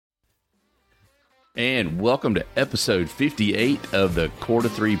And welcome to episode 58 of the Quarter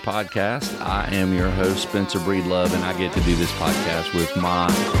 3 podcast. I am your host, Spencer Breedlove, and I get to do this podcast with my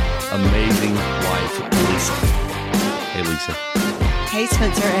amazing wife, Lisa. Hey, Lisa. Hey,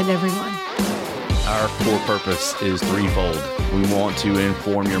 Spencer and everyone. Our core purpose is threefold. We want to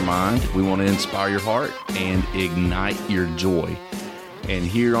inform your mind, we want to inspire your heart, and ignite your joy. And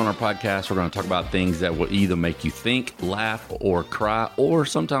here on our podcast, we're going to talk about things that will either make you think, laugh, or cry, or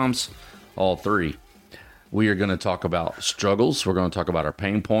sometimes all three. We are going to talk about struggles. We're going to talk about our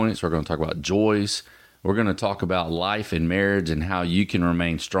pain points. We're going to talk about joys. We're going to talk about life and marriage and how you can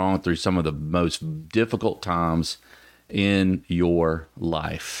remain strong through some of the most difficult times in your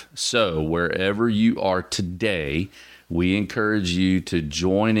life. So wherever you are today, we encourage you to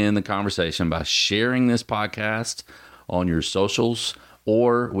join in the conversation by sharing this podcast on your socials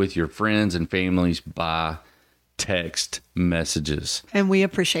or with your friends and families by text messages. And we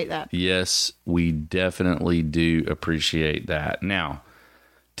appreciate that. Yes, we definitely do appreciate that. Now,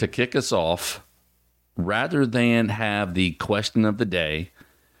 to kick us off, rather than have the question of the day,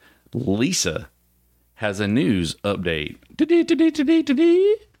 Lisa has a news update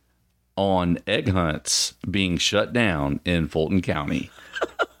on egg hunts being shut down in Fulton County.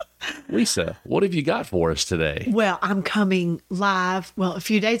 Lisa, what have you got for us today? Well, I'm coming live. Well, a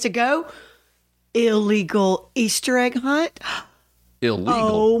few days ago, illegal Easter egg hunt. Illegal?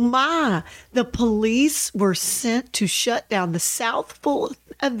 Oh, my. The police were sent to shut down the South Fulton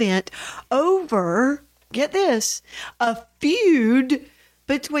event over, get this, a feud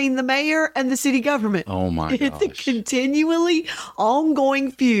between the mayor and the city government. Oh, my gosh. It's a continually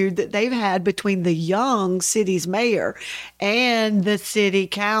ongoing feud that they've had between the young city's mayor and the city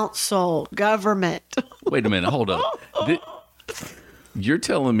council government. Wait a minute. Hold up. You're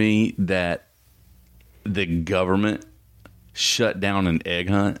telling me that the government shut down an egg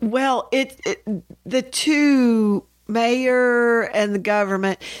hunt? Well, the two, mayor and the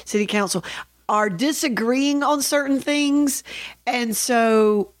government, city council, are disagreeing on certain things. And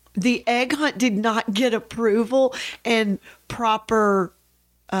so the egg hunt did not get approval and proper,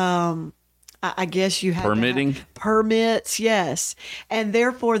 I guess you had permitting? Permits, yes. And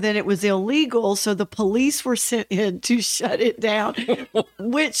therefore, then it was illegal. So the police were sent in to shut it down,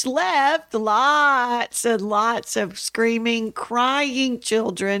 which left lots and lots of screaming, crying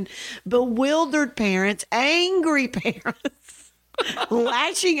children, bewildered parents, angry parents,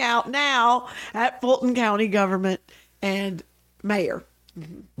 lashing out now at Fulton County government and mayor.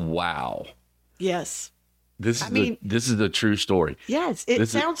 Wow. Yes. This is the true story. Yes, it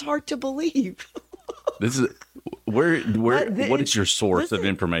sounds hard to believe. This is what is your source of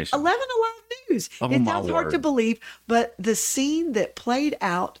information? 11 Alive News. Oh, it my sounds hard word. to believe, but the scene that played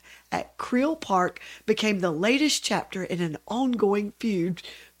out at Creel Park became the latest chapter in an ongoing feud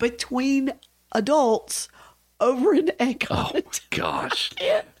between adults over an egg hunt. Oh my gosh.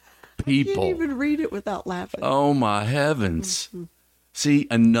 I People. can't even read it without laughing. Oh my heavens. See,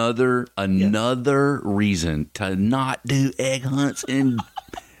 another reason to not do egg hunts in,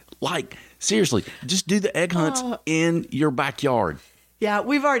 like, seriously, just do the egg hunts in your backyard. Yeah,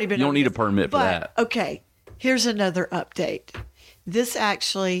 we've already been. You don't need a permit for that. Okay, here's another update. This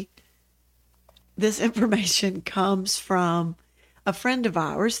information comes from a friend of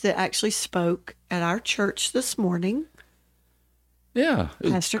ours that actually spoke at our church this morning. Yeah.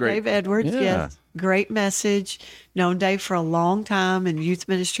 Pastor Dave Edwards, Yeah. yes. Great message. Known Dave for a long time in youth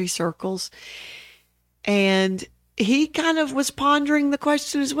ministry circles. And he kind of was pondering the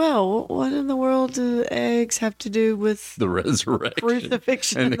question as well. What in the world do eggs have to do with The resurrection.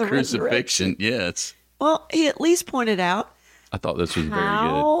 crucifixion And the resurrection? crucifixion, yes. Well, he at least pointed out I thought this was very good.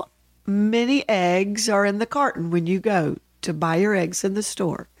 how many eggs are in the carton when you go to buy your eggs in the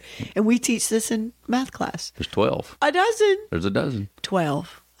store. And we teach this in math class. There's 12. A dozen. There's a dozen.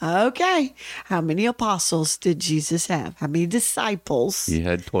 12. Okay. How many apostles did Jesus have? How many disciples? He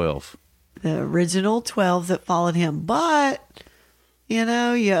had 12. The original 12 that followed him. But,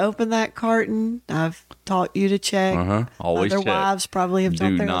 you open that carton. I've taught you to check. Always Other check. wives probably have taught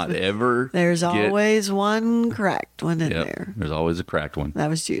Do their not husbands. ever There's get- always one cracked one in there. There's always a cracked one. That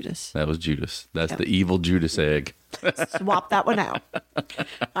was Judas. That was Judas. That's the evil Judas egg. Swap that one out.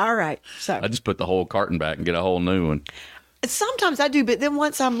 All right. So I just put the whole carton back and get a whole new one. sometimes I do, but then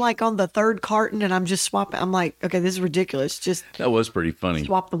once I'm like on the third carton and I'm just swapping, I'm like, okay, this is ridiculous. Just That was pretty funny.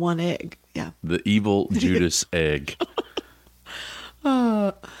 swap the one egg. Yeah. The evil Judas egg.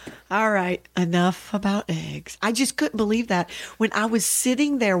 All right, enough about eggs. I just couldn't believe that when I was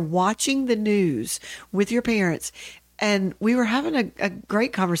sitting there watching the news with your parents and we were having a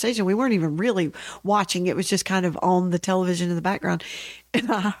great conversation. We weren't even really watching. It was just kind of on the television in the background.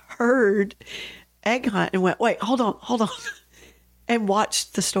 And I heard egg hunt and went, wait, hold on, and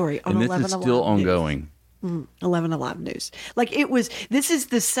watched the story on And 11 this is Alive still News. ongoing. 11 Alive News. Like this is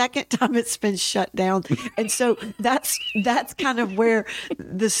the second time it's been shut down. And so that's kind of where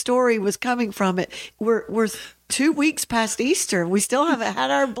the story was coming from. We're 2 weeks past Easter. We still haven't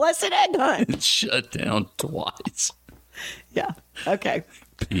had our blessed egg hunt. It's shut down twice. Yeah. Okay.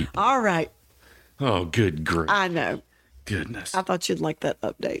 People. All right. Oh, good grief. I know. Goodness. I thought you'd like that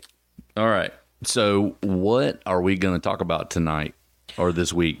update. All right. So what are we going to talk about tonight or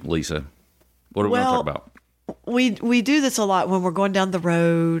this week, Lisa? What are we going to talk about? We do this a lot when we're going down the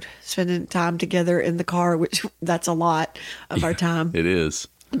road, spending time together in the car, which that's a lot of our time. It is.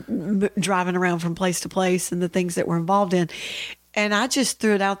 Driving around from place to place and the things that we're involved in. And I just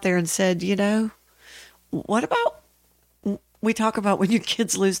threw it out there and said, what about we talk about when your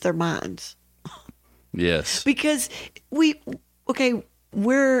kids lose their minds? Yes. Because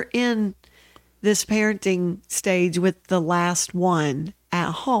we're in this parenting stage with the last one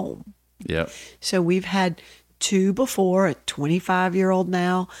at home. Yep. So we've had 2 before, a 25-year-old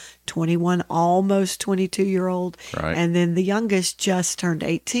now, 21, almost 22-year-old. Right. And then the youngest just turned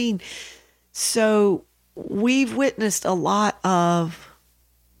 18. So we've witnessed a lot of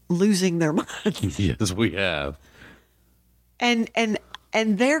losing their minds. Yes, we have. And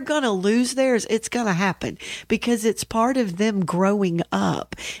they're going to lose theirs. It's going to happen because it's part of them growing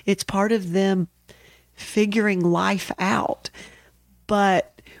up. It's part of them figuring life out. But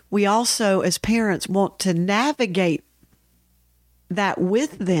we also, as parents, want to navigate that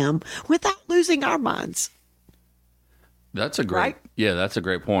with them without losing our minds. That's a great, Right? Yeah, that's a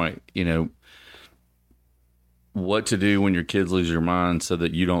great point. What to do when your kids lose your mind so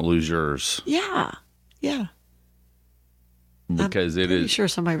that you don't lose yours. Yeah. Yeah. Because I'm it pretty is. sure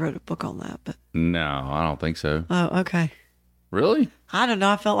somebody wrote a book on that, but No, I don't think so. oh, okay. Really? I don't know.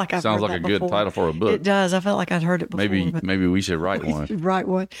 I felt like I've Sounds heard like that a good before. title for a book. It does. I felt like I'd heard it before. but Maybe we should write one. right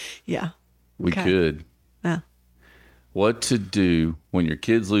one. Yeah. We Okay. could. Yeah. What to do when your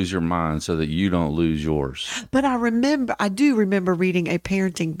kids lose your mind so that you don't lose yours. But I do remember reading a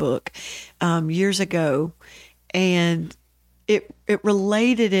parenting book years ago, and it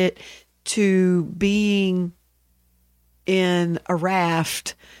related it to being in a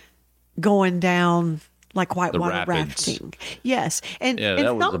raft going down like whitewater rapids. rafting. Yes. And, Yeah, and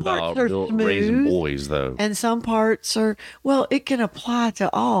that was some about parts are raising smooth, boys, though. and some parts are, well, it can apply to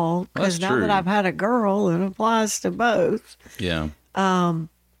all, because That's now true. that I've had a girl, it applies to both. Yeah. And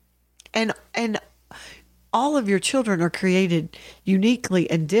all of your children are created uniquely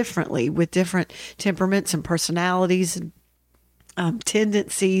and differently with different temperaments and personalities and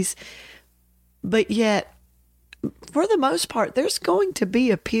tendencies. But yet, for the most part, there's going to be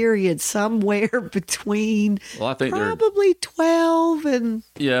a period somewhere between Well, I think there. probably 12 and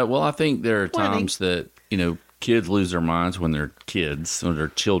Yeah. Well, I think there are 20. times that kids lose their minds when they're kids or they're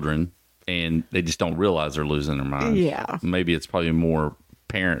children, and they just don't realize they're losing their minds. Yeah. Maybe it's probably more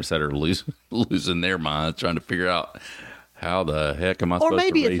parents that are losing their minds, trying to figure out how the heck am I or supposed to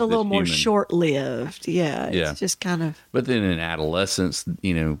maybe raise it's a little this more human? short-lived. Yeah. Yeah. It's just kind of, But then in adolescence,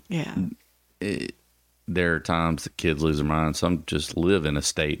 yeah. there are times that kids lose their minds. Some just live in a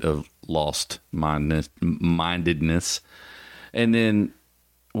state of lost mindedness. And then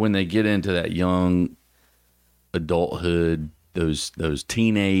when they get into that young adulthood, those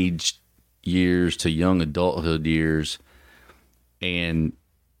teenage years to young adulthood years, and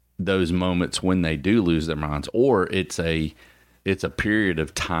those moments when they do lose their minds, or it's a period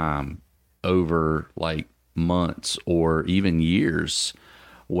of time over like months or even years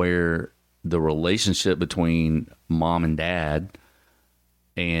where the relationship between mom and dad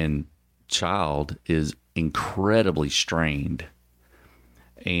and child is incredibly strained,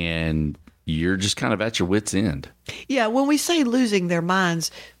 and you're just kind of at your wit's end. Yeah, when we say losing their minds,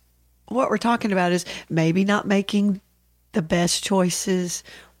 what we're talking about is maybe not making the best choices,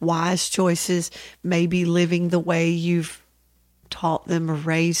 wise choices, maybe living the way you've taught them or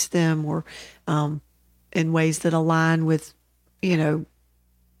raised them, or in ways that align with,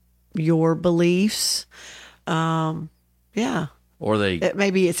 your beliefs. Yeah. Or they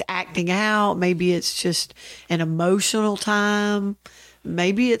Maybe it's acting out. Maybe it's just an emotional time.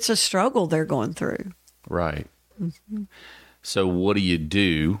 Maybe it's a struggle they're going through. right. So what do you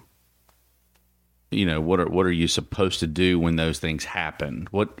do? What are you supposed to do when those things happen?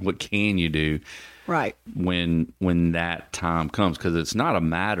 What can you do Right. when that time comes? Because it's not a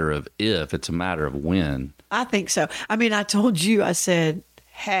matter of if, it's a matter of when. I think so. I mean, I told you, I said,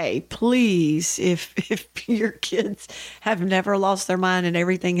 hey, please, if your kids have never lost their mind and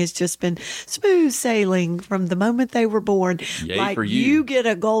everything has just been smooth sailing from the moment they were born, Yay like for you. you get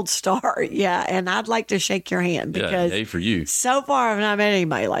a gold star. Yeah, and I'd like to shake your hand because yay for you. So far I've not met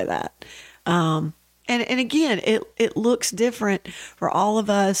anybody like that. And again, it looks different for all of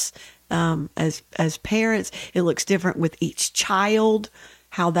us as parents. It looks different with each child,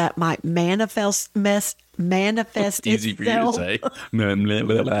 how that might manifest Easy for you to itself. say.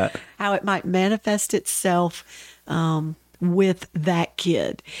 How it might manifest itself with that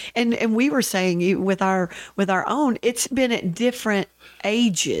kid. And we were saying with our own, it's been at different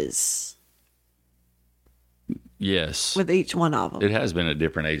ages. Yes. With each one of them. It has been at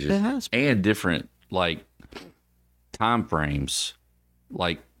different ages. It has been. And different, like, time frames,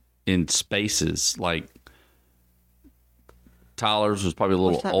 like, in spaces. Like, Tyler's was probably a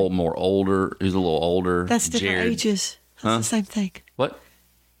little more older. He's a little older. That's different Jared, ages. That's the same thing. What?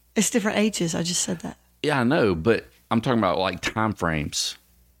 It's different ages. I just said that. Yeah, I know, but I'm talking about, like, time frames.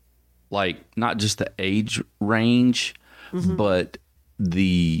 Like, not just the age range, but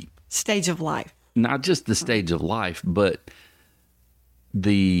the... Stage of life. Not just the stage of life, but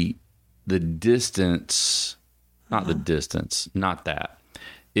the distance, not the distance, not that.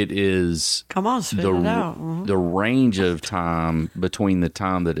 It is Come on, spit it out. the range of time between the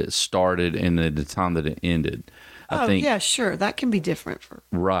time that it started and the time that it ended. I think, yeah, sure. That can be different for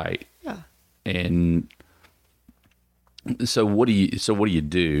right. yeah. And so what do you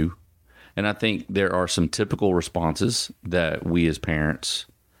do? And I think there are some typical responses that we as parents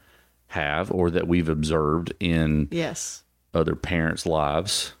have or that we've observed in Yes. other parents'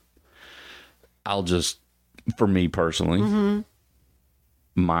 lives. I'll just, for me personally,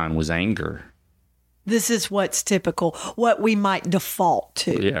 mine was anger. This is what's typical, what we might default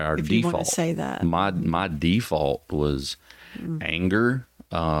to. Yeah, our if default. You want to say that. My default was anger.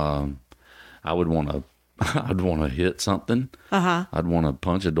 I would want to. I'd want to hit something. I'd want to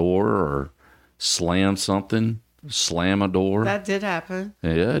punch a door or slam something. Slam a door. That did happen.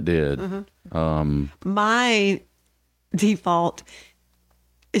 Yeah, it did. My default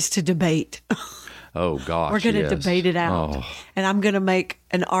is to debate. Oh gosh, We're going to debate it out. Oh. And I'm going to make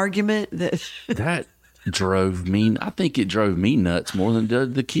an argument that That drove me. I think it drove me nuts more than it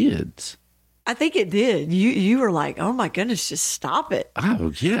did the kids. I think it did. You were like, oh my goodness, just stop it.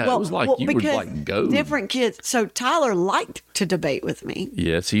 Oh yeah, it was like you would because like go. Different kids. So Tyler liked to debate with me.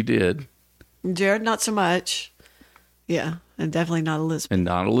 Yes, he did, Jared, not so much. Yeah, and definitely not Elizabeth. and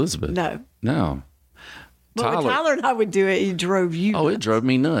not Elizabeth. No. But when Tyler and I would do it, he drove you. Oh, nuts. it drove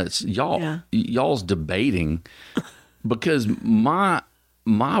me nuts. Y'all's debating because my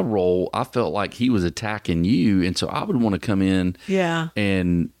role, I felt like he was attacking you, and so I would want to come in,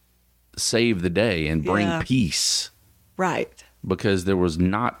 and save the day and bring peace, right? Because there was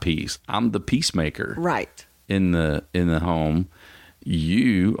not peace. I'm the peacemaker, right? In the home.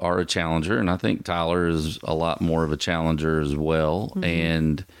 You are a challenger, and I think Tyler is a lot more of a challenger as well.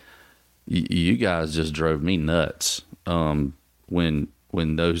 And you guys just drove me nuts when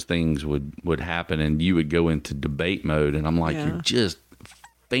those things would happen, and you would go into debate mode, and I'm like, you're just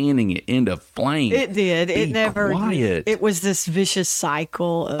fanning it into flame. It did. Be It never. quiet. It was this vicious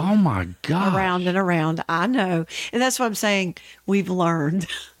cycle of Oh my God! around and around. I know, and that's what I'm saying. We've learned.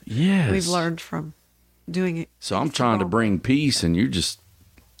 Yes, We've learned from doing it. So I'm trying to bring peace, and you're just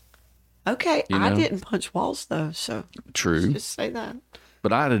okay. You I know? didn't punch walls though, so true. just say that.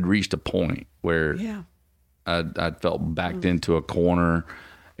 But I had reached a point where I felt backed into a corner,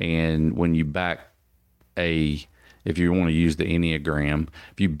 and when you back if you want to use the Enneagram,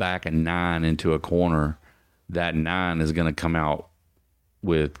 if you back a 9 into a corner, that 9 is going to come out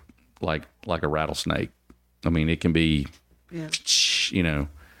with like a rattlesnake. I mean, it can be, you know,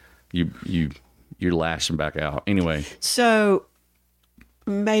 you're lashing back out. Anyway. So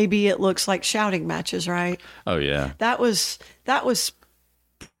maybe it looks like shouting matches, right? Oh yeah. That was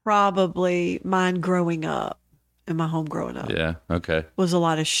probably mine growing up, in my home growing up. Yeah. Okay. Was a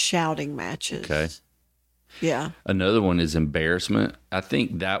lot of shouting matches. Okay. Yeah. Another one is embarrassment. I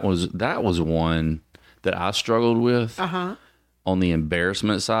think that was one that I struggled with on the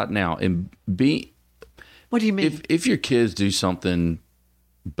embarrassment side. Now, What do you mean? if your kids do something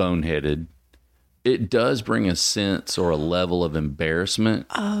boneheaded, it does bring a sense or a level of embarrassment.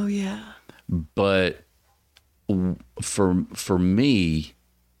 Oh yeah. But for me,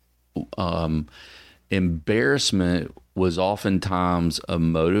 embarrassment was oftentimes a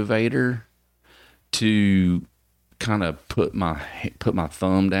motivator to kind of put my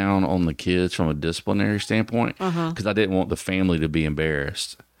thumb down on the kids from a disciplinary standpoint, because I didn't want the family to be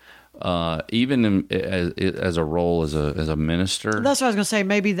embarrassed. even as a role as a minister. That's what I was going to say.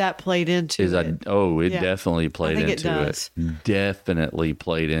 Maybe that played into it. Definitely played into it. Definitely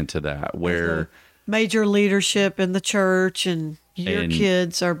played into that. Where major leadership in the church and your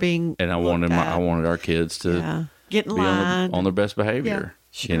kids are being. And I wanted our kids to get in line on their best behavior.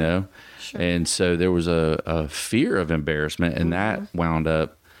 Sure. You know, and so there was a fear of embarrassment, and that wound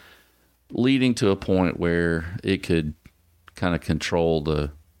up leading to a point where it could kind of control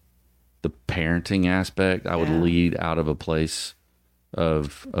the parenting aspect. I would lead out of a place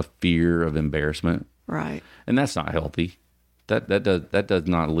of a fear of embarrassment, right? And that's not healthy. That does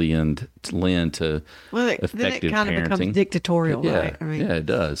not lend to effective then it kind parenting. of becomes dictatorial, right? I mean, yeah, it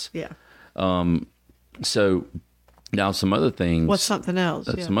does. Yeah. So now some other things. What's something else?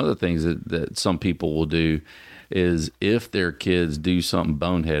 Some other things that some people will do is if their kids do something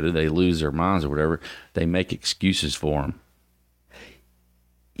boneheaded, they lose their minds or whatever, they make excuses for them.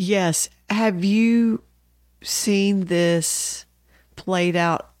 Yes. Have you seen this played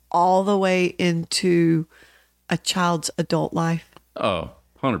out all the way into a child's adult life? Oh,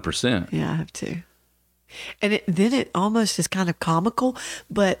 100%. Yeah, I have too. And then it almost is kind of comical,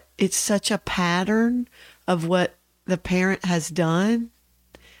 but it's such a pattern of what the parent has done.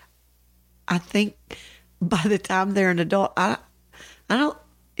 I think by the time they're an adult, I don't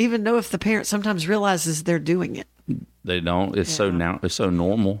even know if the parent sometimes realizes they're doing it. They don't. It's so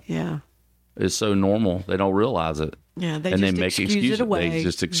normal. Yeah. It's so normal. They don't realize it. Yeah. They and just they make excuse it away. They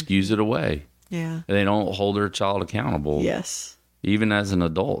just excuse it away. Yeah. And they don't hold their child accountable. Yes. Even as an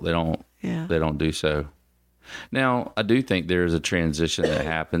adult, they don't. Yeah. They don't do so. Now, I do think there is a transition that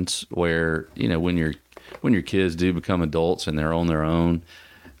happens where, you know, when your kids do become adults and they're on their own,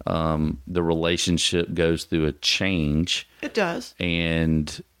 the relationship goes through a change. It does.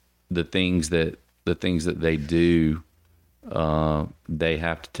 And the things that they do, they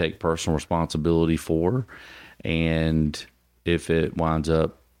have to take personal responsibility for. And if it winds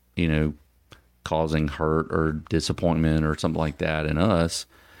up, you know, causing hurt or disappointment or something like that in us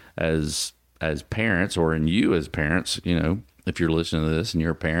as parents, or in you as parents, you know, if you're listening to this and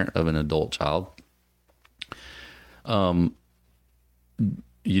you're a parent of an adult child,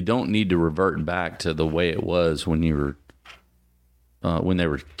 you don't need to revert back to the way it was when you were when they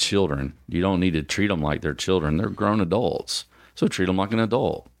were children. You don't need to treat them like they're children. They're grown adults. So treat them like an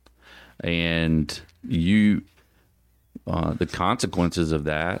adult. And the consequences of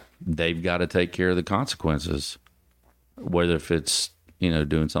that, they've got to take care of the consequences. Whether if it's, you know,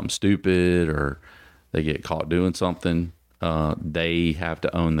 doing something stupid or they get caught doing something, they have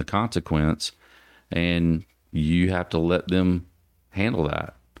to own the consequence, and you have to let them handle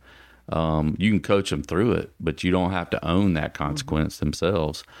that. You can coach them through it, but you don't have to own that consequence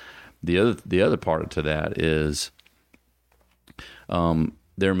themselves. The other part to that is,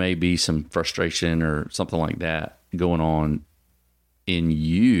 there may be some frustration or something like that going on in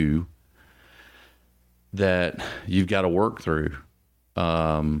you that you've got to work through,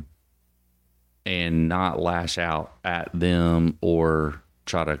 and not lash out at them or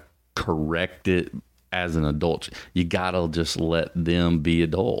try to correct it as an adult. You got to just let them be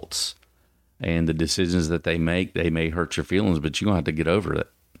adults, and the decisions that they may hurt your feelings, but you're going to have to get over it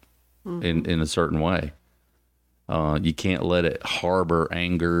in a certain way. You can't let it harbor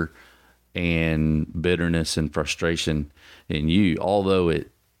anger and bitterness and frustration in you, although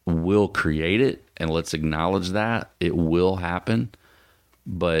it will create it. And let's acknowledge that it will happen.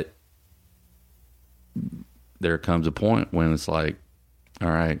 But there comes a point when it's like,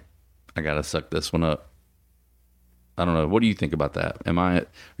 all right, I got to suck this one up. I don't know. What do you think about that? Are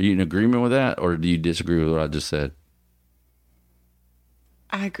you in agreement with that, or do you disagree with what I just said?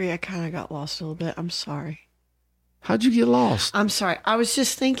 I agree. I kind of got lost a little bit. I'm sorry. How'd you get lost? I'm sorry. I was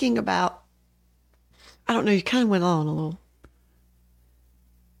just thinking about, I don't know, you kind of went on a little.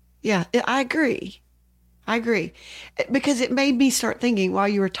 Yeah, I agree. Because it made me start thinking while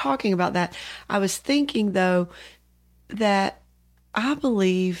you were talking about that. I was thinking, though, that I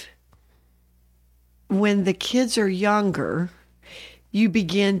believe when the kids are younger, you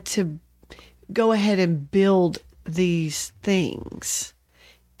begin to go ahead and build these things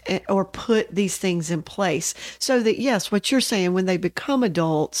or put these things in place so that, yes, what you're saying, when they become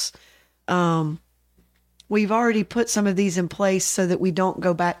adults, we've already put some of these in place so that we don't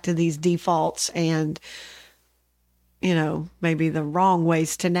go back to these defaults and, you know, maybe the wrong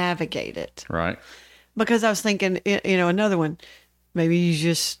ways to navigate it. Right. Because I was thinking, you know, another one, maybe you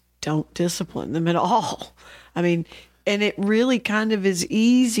just don't discipline them at all. I mean, and it really kind of is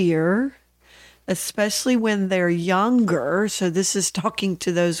easier, especially when they're younger. So this is talking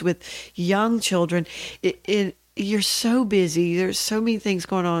to those with young children. you're so busy. There's so many things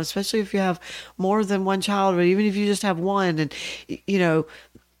going on, especially if you have more than one child, but even if you just have one, and you know,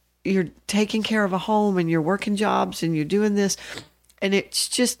 you're taking care of a home and you're working jobs and you're doing this, and it's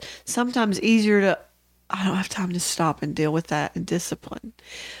just sometimes easier to, I don't have time to stop and deal with that and discipline.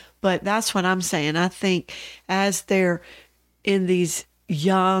 But that's what I'm saying. I think as they're in these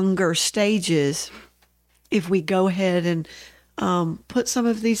younger stages, if we go ahead and put some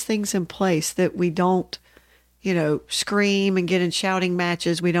of these things in place, that we don't, you know, scream and get in shouting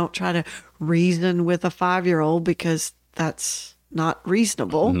matches. We don't try to reason with a 5-year-old, because that's not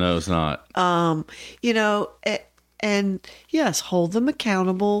reasonable. No, it's not. You know, and yes, hold them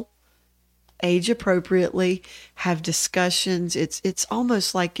accountable, age appropriately, have discussions. It's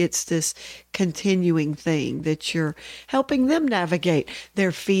almost like it's this continuing thing that you're helping them navigate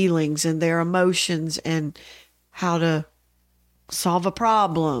their feelings and their emotions and how to solve a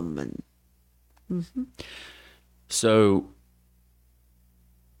problem. And So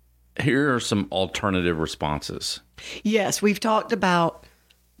here are some alternative responses. yes, we've talked about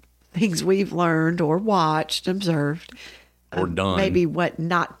things we've learned or watched, observed, Or done. maybe what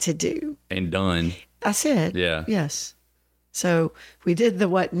not to do. And done. I said, Yeah. yes. So we did the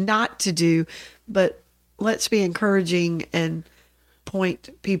what not to do, but let's be encouraging and point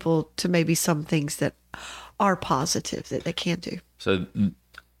people to maybe some things that are positive that they can do. So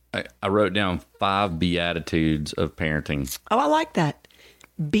I wrote down 5 beatitudes of parenting. Oh, I like that.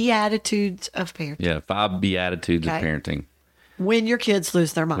 Beatitudes of parenting. Yeah, 5 beatitudes of Okay. parenting. When your kids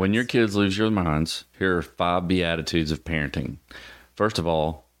lose their minds. When your kids lose their minds, here are 5 beatitudes of parenting. First of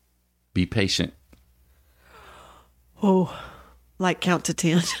all, be patient. Oh, like count to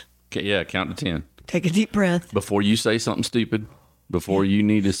 10. Okay, yeah, count to 10. Take a deep breath. Before you say something stupid, before you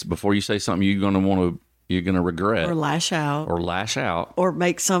say something you're gonna regret Or lash out. or lash out. Or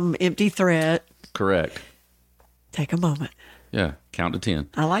make some empty threat. Correct. Take a moment. Yeah, count to 10.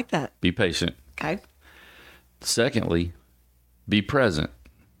 I like that. Be patient. Okay. Secondly, be present.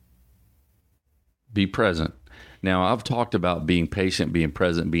 Be present. Now, I've talked about being patient, being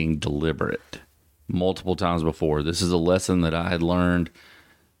present, being deliberate multiple times before. This is a lesson that I had learned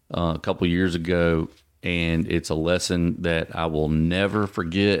a couple years ago, and it's a lesson that I will never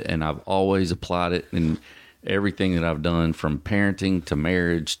forget, and I've always applied it in everything that I've done, from parenting to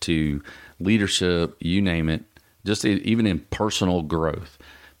marriage to leadership, you name it, just even in personal growth.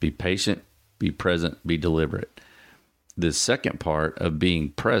 Be patient, be present, be deliberate. The second part of being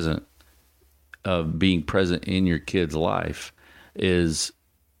present in your kid's life is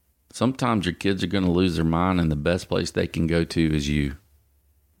sometimes your kids are going to lose their mind, and the best place they can go to is you.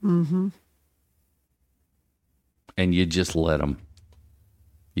 Mm-hmm. And you just let them.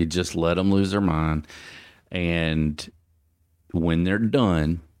 You just let them lose their mind. And when they're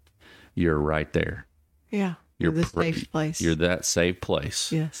done, you're right there. Yeah. You're the safe place. You're that safe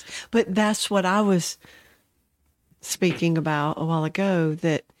place. Yes. But that's what I was speaking about a while ago,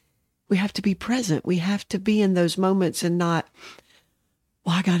 that we have to be present. We have to be in those moments and not,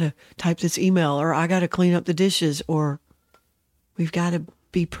 well, I got to type this email, or I got to clean up the dishes, or we've got to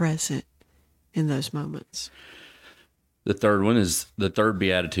be present in those moments. The third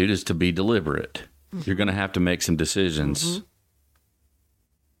beatitude is to be deliberate. Mm-hmm. You're going to have to make some decisions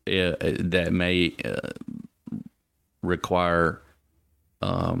that may require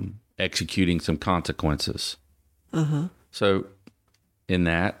executing some consequences. So in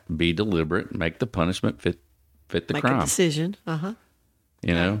that, be deliberate, make the punishment fit the Make crime. a decision.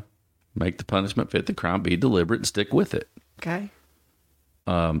 You know, make the punishment fit the crime, be deliberate, and stick with it. Okay.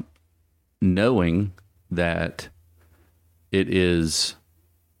 Knowing that it is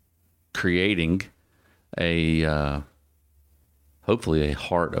creating hopefully a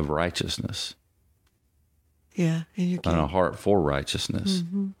heart of righteousness. Yeah. And you And a heart for righteousness.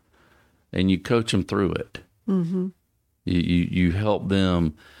 And you coach them through it. You help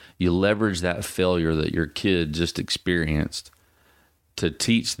them, you leverage that failure that your kid just experienced to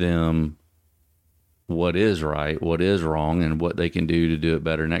teach them what is right, what is wrong, and what they can do to do it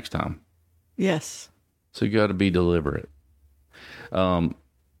better next time. Yes. So you got to be deliberate. Number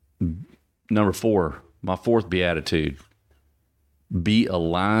 4, my 4th beatitude, be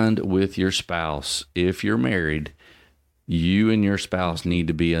aligned with your spouse. If you're married, you and your spouse need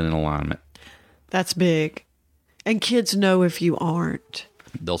to be in alignment. That's big. And kids know if you aren't.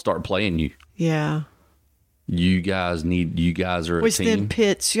 They'll start playing you. Yeah. You guys are a Which team. then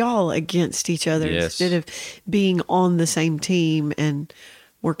pits y'all against each other instead of being on the same team and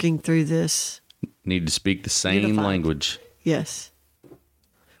working through this. Need to speak the same Unified. language. Yes.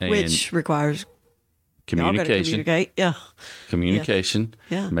 And Which requires y'all gotta communication. communicate. Yeah. Communication.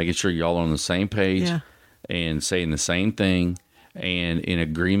 Yeah. Making sure y'all are on the same page. Yeah. and saying the same thing and in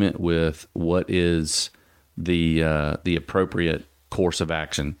agreement with what is the appropriate course of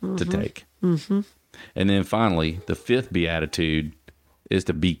action to take. Mm-hmm. And then finally, the fifth beatitude is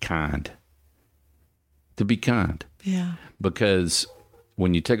to be kind. To be kind. Yeah. Because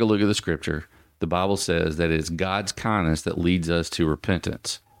when you take a look at the scripture, the Bible says that it's God's kindness that leads us to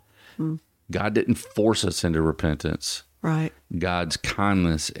repentance. God didn't force us into repentance. Right. God's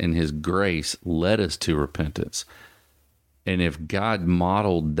kindness and his grace led us to repentance. And if God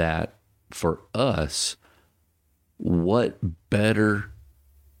modeled that for us, what better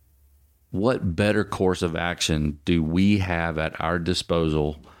course of action do we have at our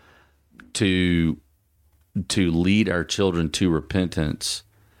disposal to lead our children to repentance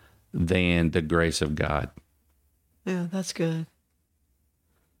than the grace of God? Yeah, that's good.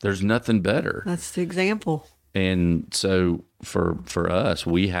 There's nothing better. That's the example. And so for us,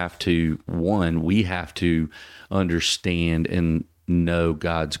 we have to understand and know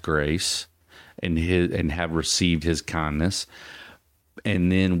God's grace and have received his kindness.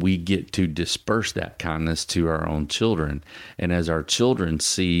 And then we get to disperse that kindness to our own children. And as our children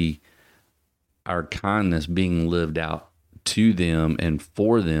see our kindness being lived out to them and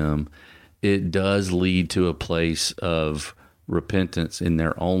for them, it does lead to a place of repentance in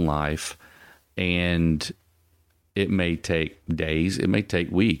their own life. And it may take days, it may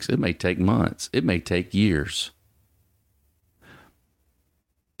take weeks, it may take months, it may take years.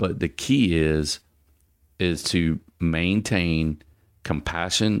 But the key is to maintain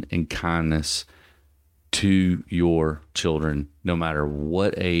compassion and kindness to your children, no matter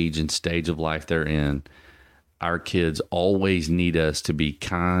what age and stage of life they're in. Our kids always need us to be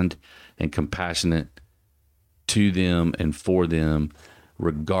kind and compassionate to them and for them,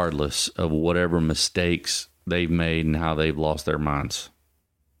 regardless of whatever mistakes they've made and how they've lost their minds.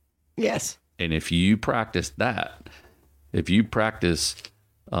 Yes. And if you practice that, if you practice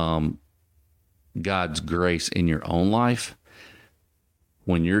God's grace in your own life,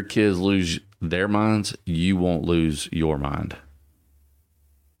 when your kids lose their minds, you won't lose your mind.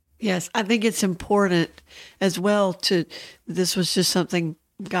 Yes, I think it's important as well this was just something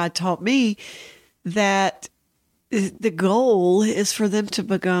God taught me, that the goal is for them to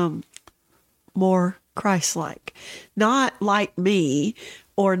become more Christ-like, not like me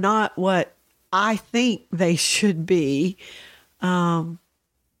or not what I think they should be, but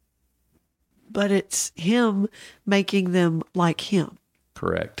it's him making them like him.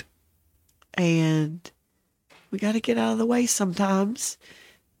 Correct. And we got to get out of the way sometimes,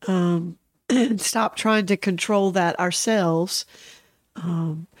 and stop trying to control that ourselves,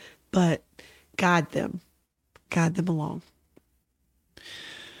 but guide them along.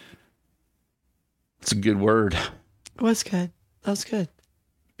 It's a good word. It was good. That was good.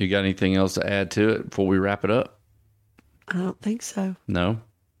 You got anything else to add to it before we wrap it up? I don't think so. No?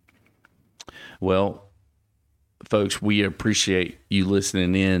 Well, folks, we appreciate you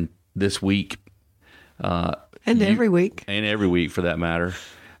listening in this week. And every week. And every week, for that matter.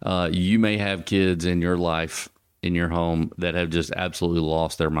 You may have kids in your life, in your home, that have just absolutely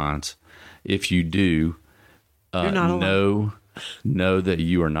lost their minds. If you do, You're not alone. know that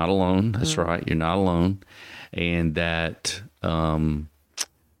you are not alone. That's right. You're not alone. And that the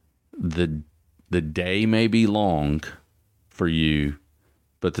day may be long for you,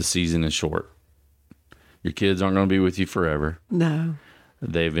 but the season is short. Your kids aren't going to be with you forever. No.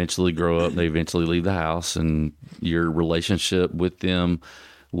 They eventually grow up. They eventually leave the house, and your relationship with them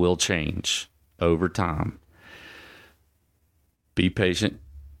will change over time. Be patient,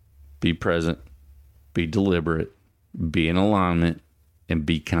 be present, be deliberate, be in alignment, and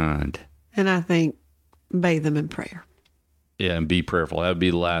be kind. And I think bathe them in prayer. Yeah, and be prayerful. That would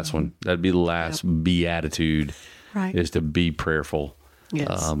be the last one. That would be the last beatitude, Right. is to be prayerful.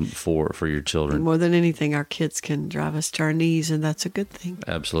 Yes. For your children. More than anything, our kids can drive us to our knees, and that's a good thing.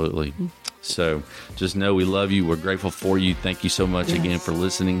 Absolutely. So just know we love you. We're grateful for you. Thank you so much again for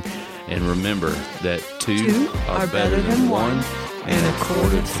listening. And remember that two are better than one, and a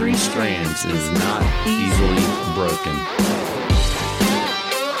cord of three strands is not easily broken.